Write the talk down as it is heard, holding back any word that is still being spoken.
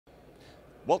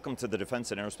Welcome to the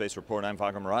Defense and Aerospace Report. I'm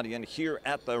Vago Muradian here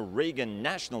at the Reagan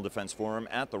National Defense Forum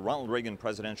at the Ronald Reagan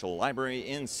Presidential Library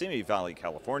in Simi Valley,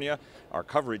 California. Our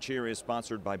coverage here is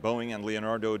sponsored by Boeing and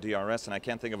Leonardo DRS, and I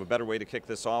can't think of a better way to kick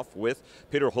this off with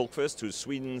Peter Hultqvist, who's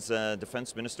Sweden's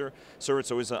defense minister. Sir, it's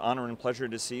always an honor and pleasure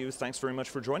to see you. Thanks very much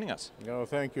for joining us. No,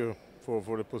 thank you for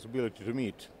the possibility to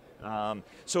meet.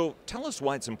 So tell us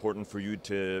why it's important for you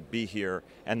to be here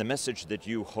and the message that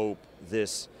you hope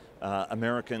this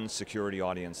American security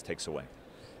audience takes away.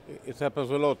 It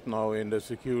happens a lot now in the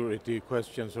security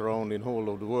questions around in whole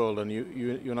of the world, and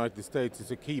United States is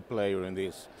a key player in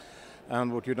this.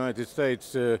 And what United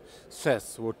States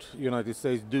says, what United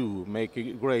States do, make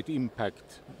a great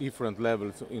impact, different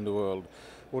levels in the world.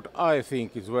 What I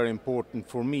think is very important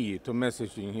for me to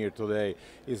messaging here today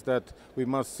is that we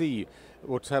must see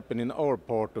what's happening in our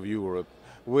part of Europe,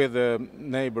 with a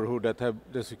neighborhood that have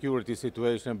the security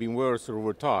situation been worse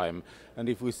over time. And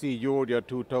if we see Georgia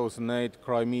 2008,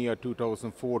 Crimea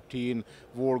 2014,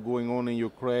 war going on in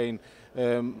Ukraine,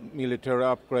 military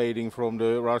upgrading from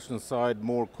the Russian side,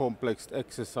 more complex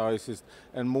exercises,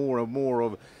 and more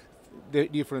of the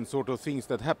different sort of things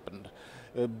that happened.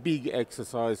 Big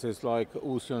exercises like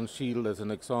Ocean Shield as an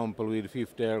example, with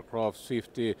 50 aircraft,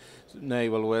 50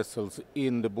 naval vessels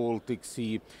in the Baltic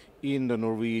Sea, in the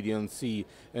Norwegian Sea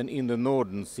and in the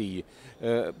Northern Sea.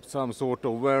 Some sort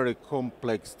of very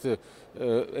complex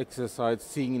exercise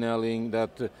signaling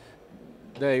that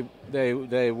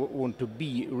they want to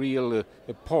be real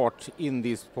a part in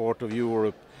this part of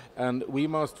Europe. And we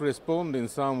must respond in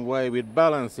some way with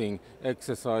balancing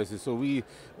exercises. So we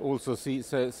also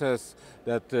says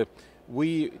that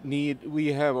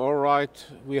we have our right,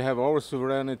 we have our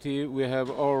sovereignty, we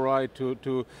have our right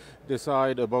to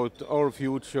decide about our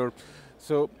future.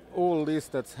 So all this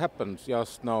that's happened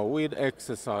just now with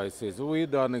exercises,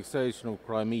 with the annexation of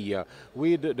Crimea,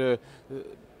 with the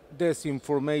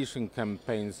disinformation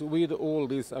campaigns, with all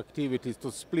these activities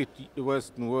to split the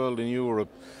Western world and Europe,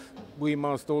 we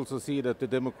must also see that the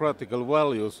democratic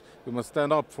values, we must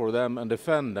stand up for them and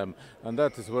defend them, and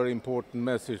that is a very important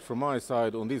message from my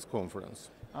side on this conference.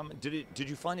 Did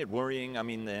you find it worrying? I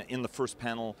mean, in the first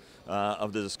panel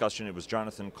of the discussion, it was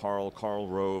Jonathan Karl, Karl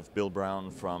Rove, Bill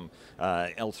Brown from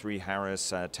L3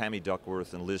 Harris, Tammy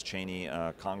Duckworth, and Liz Cheney,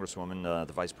 Congresswoman,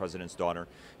 the Vice President's daughter.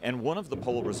 And one of the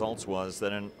poll results was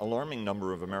that an alarming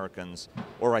number of Americans,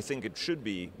 or I think it should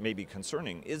be maybe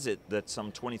concerning, is it that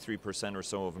some 23% or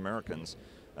so of Americans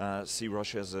see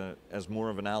Russia as more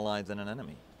of an ally than an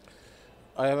enemy?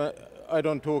 I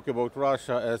don't talk about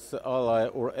Russia as ally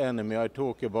or enemy. I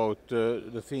talk about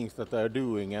the things that they are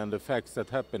doing and the facts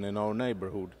that happen in our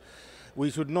neighborhood. We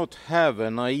should not have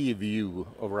a naive view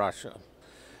of Russia.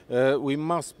 We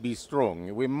must be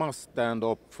strong. We must stand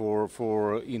up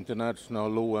for international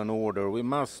law and order. We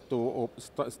must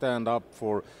stand up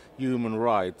for human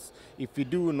rights. If we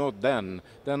do not, then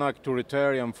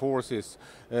authoritarian forces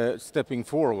stepping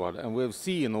forward. And we've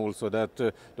seen also that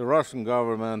the Russian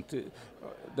government,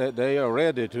 they are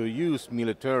ready to use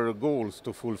military goals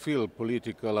to fulfill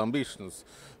political ambitions.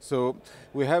 So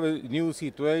we have a new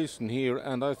situation here,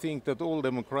 and I think that all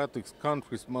democratic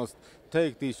countries must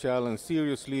take this challenge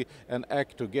seriously and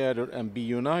act together and be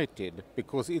united,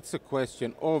 because it's a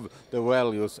question of the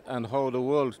values and how the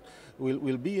world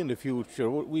will be in the future,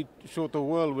 what sort of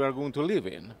world we are going to live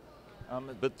in.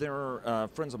 But there are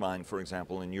friends of mine, for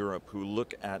example, in Europe who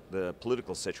look at the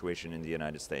political situation in the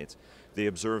United States. They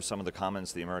observe some of the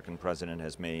comments the American president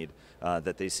has made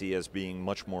that they see as being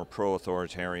much more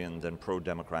pro-authoritarian than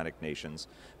pro-democratic nations,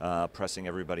 pressing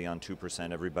everybody on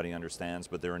 2%. Everybody understands,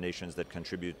 but there are nations that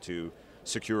contribute to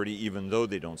security even though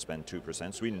they don't spend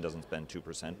 2%. Sweden doesn't spend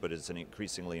 2%, but it's an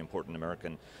increasingly important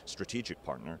American strategic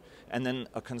partner. And then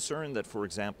a concern that, for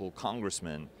example,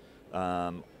 congressmen,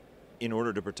 in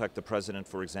order to protect the president,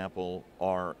 for example,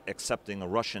 are accepting a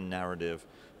Russian narrative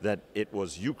that it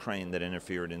was Ukraine that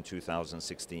interfered in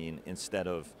 2016 instead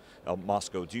of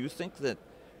Moscow. Do you think that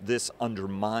this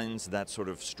undermines that sort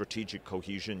of strategic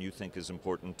cohesion you think is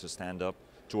important to stand up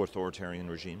to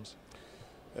authoritarian regimes?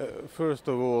 First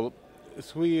of all,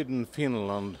 Sweden,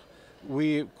 Finland,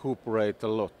 we cooperate a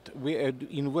lot. We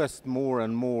invest more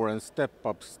and more and step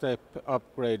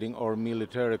upgrading our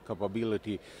military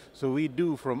capability. So we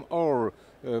do from our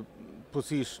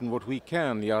position what we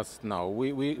can just now.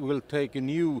 We will take a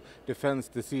new defense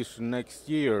decision next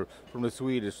year from the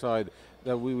Swedish side,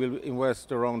 that we will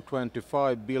invest around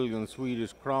 25 billion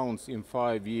Swedish crowns in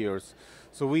 5 years.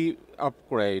 So we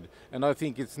upgrade, and I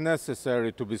think it's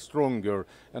necessary to be stronger,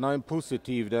 and I'm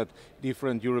positive that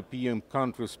different European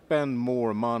countries spend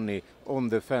more money on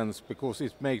defense because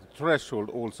it makes the threshold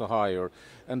also higher.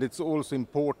 And it's also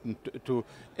important to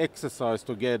exercise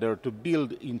together to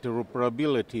build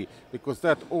interoperability, because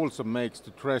that also makes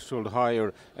the threshold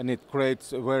higher and it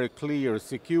creates a very clear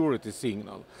security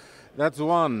signal. That's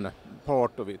one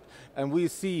part of it. And we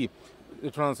see the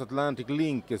transatlantic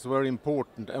link is very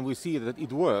important, and we see that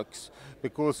it works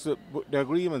because the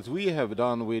agreements we have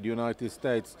done with the United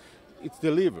States, it's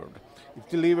delivered.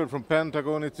 It's delivered from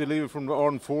Pentagon, it's delivered from the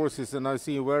armed forces, and I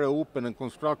see a very open and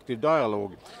constructive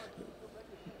dialogue.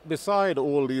 Beside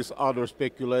all these other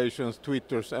speculations,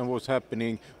 Twitters, and what's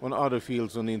happening on other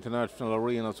fields on the international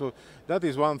arena. So that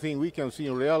is one thing we can see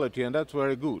in reality, and that's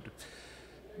very good.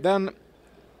 Then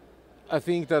I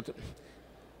think that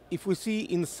if we see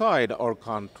inside our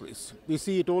countries, we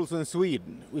see it also in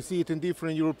Sweden, we see it in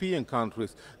different European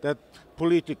countries, that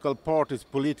political parties,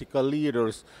 political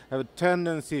leaders have a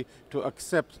tendency to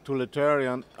accept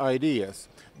totalitarian ideas.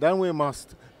 Then we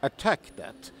must attack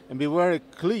that and be very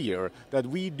clear that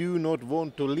we do not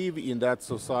want to live in that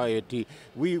society.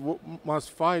 We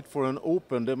must fight for an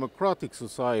open democratic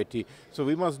society. So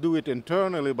we must do it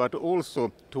internally, but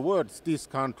also towards these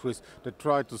countries that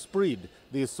try to spread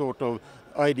these sort of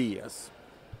ideas.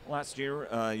 Last year,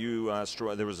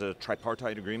 there was a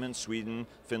tripartite agreement, Sweden,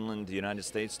 Finland, the United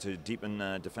States, to deepen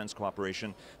defense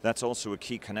cooperation. That's also a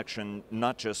key connection,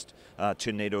 not just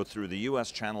to NATO through the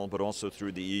US channel, but also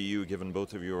through the EU, given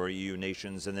both of you are EU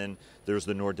nations. And then there's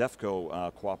the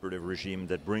Nordefco cooperative regime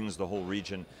that brings the whole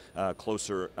region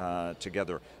closer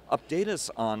together. Update us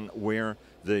on where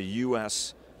the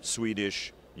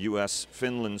US-Swedish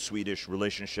US-Finland-Swedish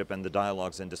relationship and the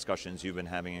dialogues and discussions you've been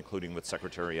having, including with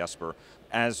Secretary Esper,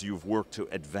 as you've worked to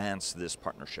advance this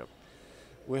partnership.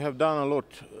 We have done a lot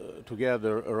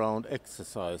together around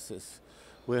exercises.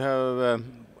 We have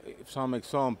some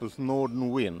examples, Northern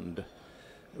Wind.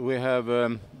 We have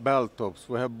Baltops,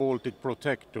 we have Baltic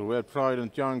Protector, we have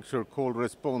Trident Juncture Cold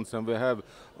Response, and we have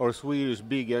our Swedish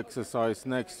big exercise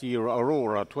next year,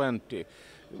 Aurora 20.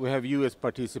 We have US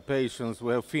participations,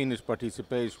 we have Finnish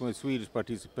participation, we have Swedish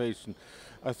participation.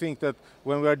 I think that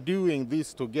when we are doing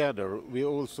this together, we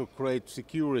also create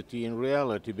security in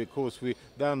reality, because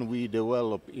then we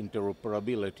develop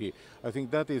interoperability. I think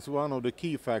that is one of the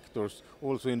key factors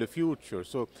also in the future.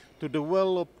 So to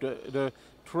develop the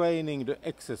training, the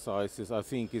exercises, I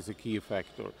think is a key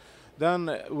factor.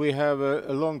 Then we have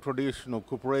a long tradition of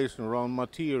cooperation around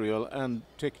material and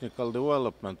technical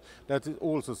development. That is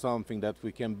also something that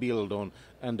we can build on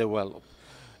and develop.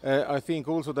 I think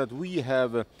also that we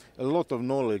have a lot of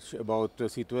knowledge about the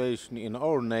situation in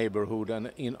our neighborhood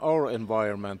and in our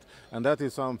environment, and that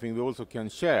is something we also can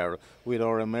share with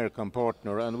our American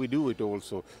partner, and we do it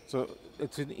also. So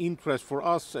it's an interest for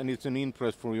us, and it's an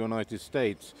interest for the United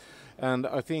States. And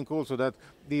I think also that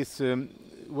this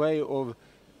way of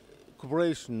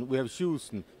cooperation we have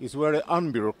chosen is very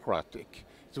unbureaucratic,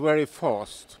 it's very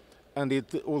fast, and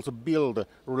it also builds a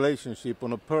relationship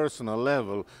on a personal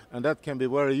level, and that can be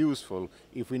very useful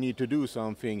if we need to do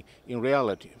something in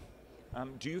reality.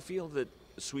 Do you feel that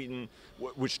Sweden,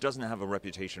 which doesn't have a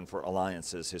reputation for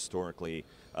alliances historically,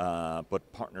 but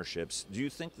partnerships, do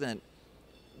you think that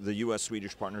the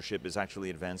US-Swedish partnership is actually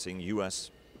advancing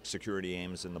US security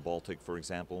aims in the Baltic, for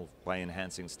example, by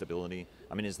enhancing stability?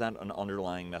 I mean, is that an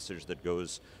underlying message that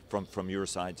goes from your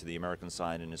side to the American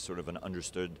side and is sort of an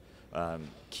understood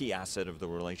key asset of the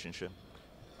relationship?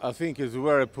 I think it's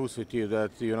very positive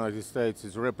that the United States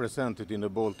is represented in the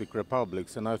Baltic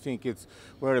republics, and I think it's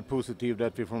very positive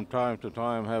that we from time to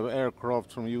time have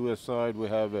aircraft from the US side, we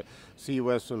have sea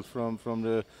vessels from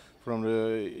the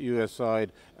US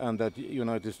side, and that the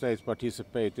United States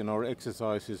participate in our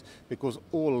exercises, because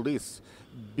all this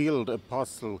build a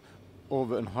puzzle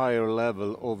of a higher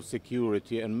level of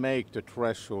security and make the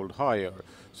threshold higher.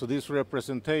 So this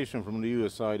representation from the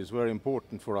US side is very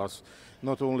important for us,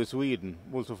 not only Sweden,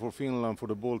 also for Finland, for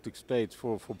the Baltic states,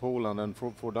 for Poland and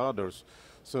for the others.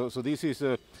 So this is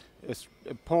a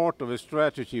part of a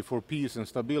strategy for peace and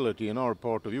stability in our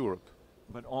part of Europe.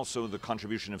 But also the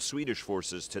contribution of Swedish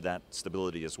forces to that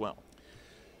stability as well.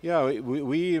 Yeah,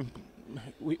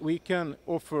 we can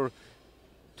offer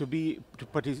to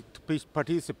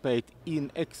participate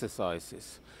in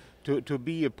exercises, to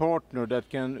be a partner that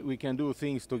we can do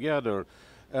things together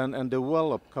and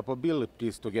develop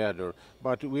capabilities together.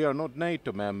 But we are not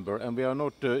NATO member, and we are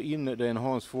not in the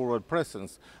enhanced forward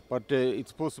presence. But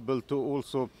it's possible to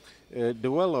also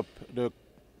develop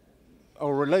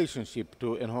our relationship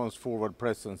to enhance forward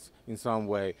presence in some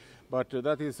way. But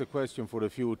that is a question for the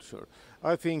future.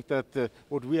 I think that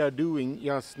what we are doing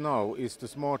just now is the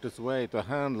smartest way to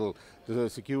handle the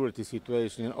security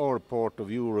situation in our part of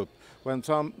Europe. When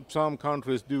some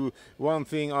countries do one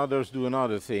thing, others do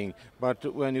another thing.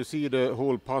 But when you see the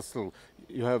whole puzzle,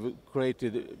 you have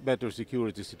created a better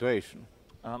security situation.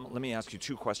 Let me ask you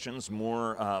two questions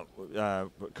more.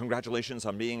 Congratulations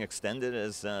on being extended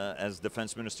as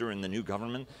Defense Minister in the new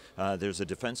government. There's a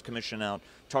Defense Commission out.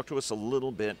 Talk to us a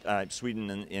little bit. Sweden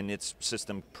in its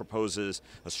system proposes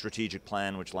a strategic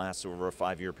plan which lasts over a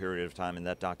 5-year period of time, and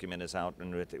that document is out.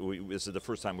 And this is the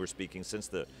first time we're speaking since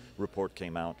the report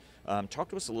came out. Talk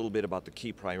to us a little bit about the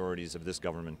key priorities of this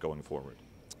government going forward.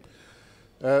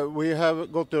 We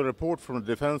have got the report from the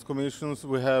Defense Commissions.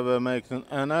 We have made an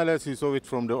analysis of it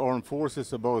from the armed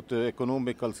forces about the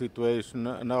economical situation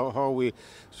and how we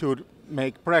should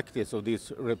make practice of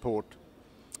this report.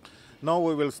 Now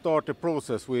we will start a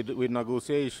process with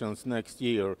negotiations next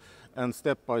year, and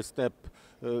step by step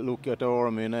look at the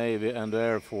Army, Navy and the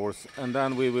Air Force, and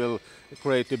then we will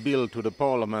create a bill to the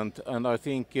Parliament, and I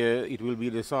think it will be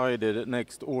decided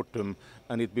next autumn,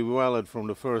 and it will be valid from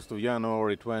the 1st of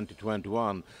January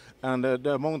 2021. And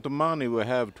the amount of money we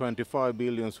have, 25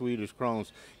 billion Swedish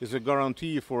crowns, is a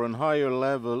guarantee for a higher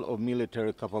level of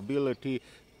military capability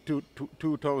to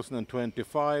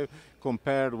 2025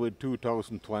 compared with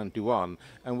 2021,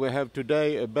 and we have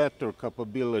today a better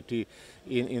capability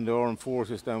in the armed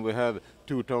forces than we have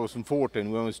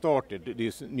 2014 when we started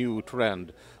this new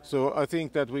trend. So I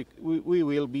think that we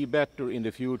will be better in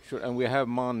the future, and we have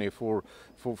money for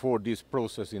this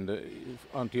process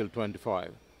until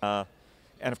 25.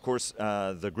 And of course,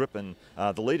 the Gripen,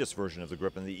 the latest version of the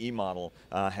Gripen, the E model,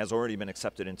 has already been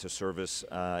accepted into service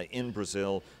in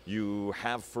Brazil. You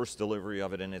have first delivery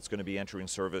of it, and it's going to be entering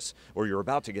service, or you're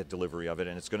about to get delivery of it,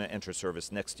 and it's going to enter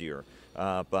service next year.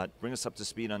 But bring us up to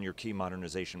speed on your key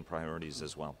modernization priorities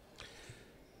as well.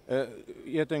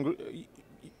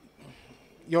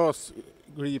 JAS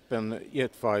Gripen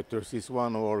jet fighters is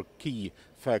one of our key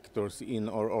factors in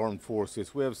our armed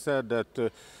forces. We have said that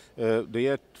the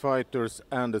jet fighters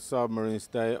and the submarines,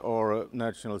 they are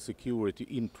national security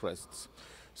interests.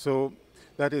 So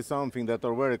that is something that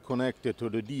are very connected to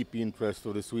the deep interest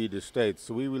of the Swedish state.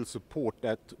 So we will support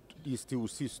these two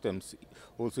systems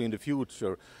also in the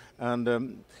future.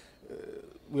 And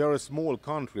we are a small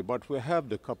country, but we have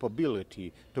the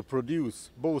capability to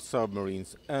produce both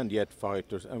submarines and jet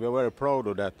fighters, and we are very proud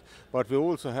of that. But we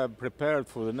also have prepared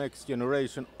for the next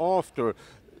generation after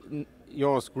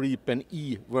JAS Gripen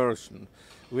E version.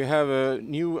 We have a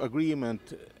new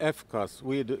agreement, FCAS,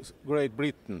 with Great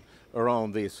Britain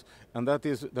around this, and that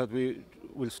is that we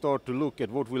will start to look at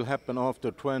what will happen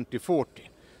after 2040.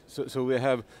 So we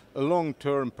have a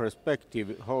long-term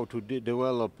perspective how to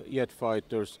develop jet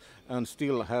fighters and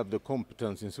still have the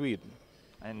competence in Sweden.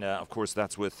 And of course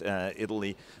that's with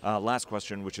Italy. Last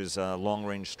question, which is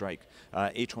long-range strike.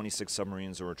 A-26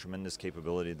 submarines are a tremendous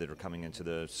capability that are coming into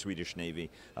the Swedish Navy,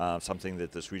 something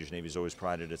that the Swedish Navy has always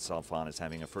prided itself on, is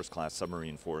having a first-class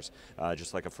submarine force,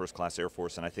 just like a first-class Air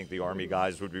Force, and I think the Army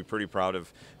guys would be pretty proud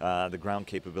of the ground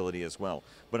capability as well.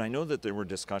 But I know that there were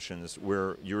discussions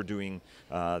where you're doing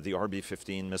the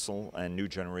RB-15 missile and new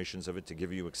generations of it to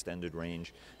give you extended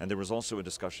range, and there was also a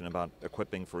discussion about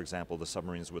equipping, for example, the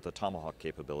submarines with a Tomahawk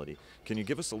capability. Can you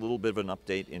give us a little bit of an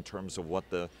update in terms of what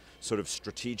the sort of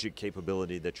strategic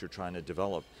capability that you're trying to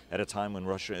develop at a time when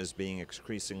Russia is being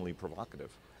increasingly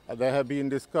provocative? There have been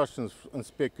discussions and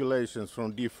speculations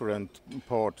from different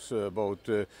parts about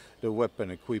the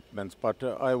weapon equipment, but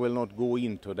I will not go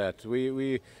into that.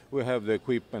 We have the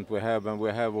equipment we have, and we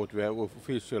have what we have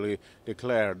officially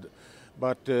declared.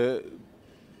 But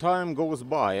time goes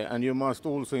by, and you must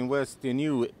also invest in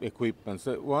new equipment.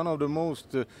 So one of the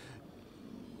most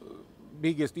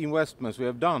biggest investments we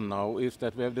have done now is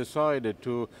that we have decided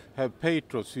to have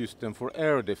Patriot system for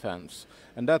air defense,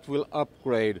 and that will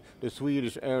upgrade the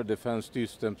Swedish air defense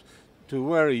systems to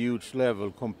a very huge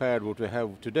level compared to what we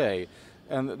have today.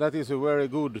 And that is a very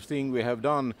good thing we have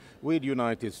done with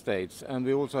United States. And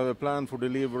we also have a plan for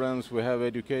deliverance. We have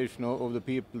education of the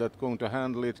people that are going to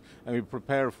handle it, and we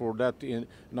prepare for that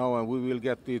now, and we will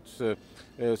get its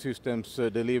systems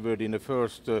delivered in the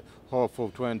first half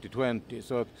of 2020.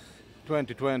 So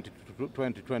 2020 to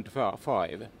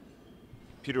 2025.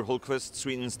 Peter Hultqvist,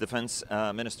 Sweden's Defense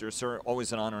Minister. Sir,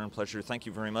 always an honor and pleasure. Thank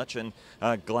you very much, and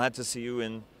glad to see you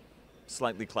in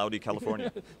slightly cloudy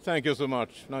California. Thank you so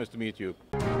much. Nice to meet you.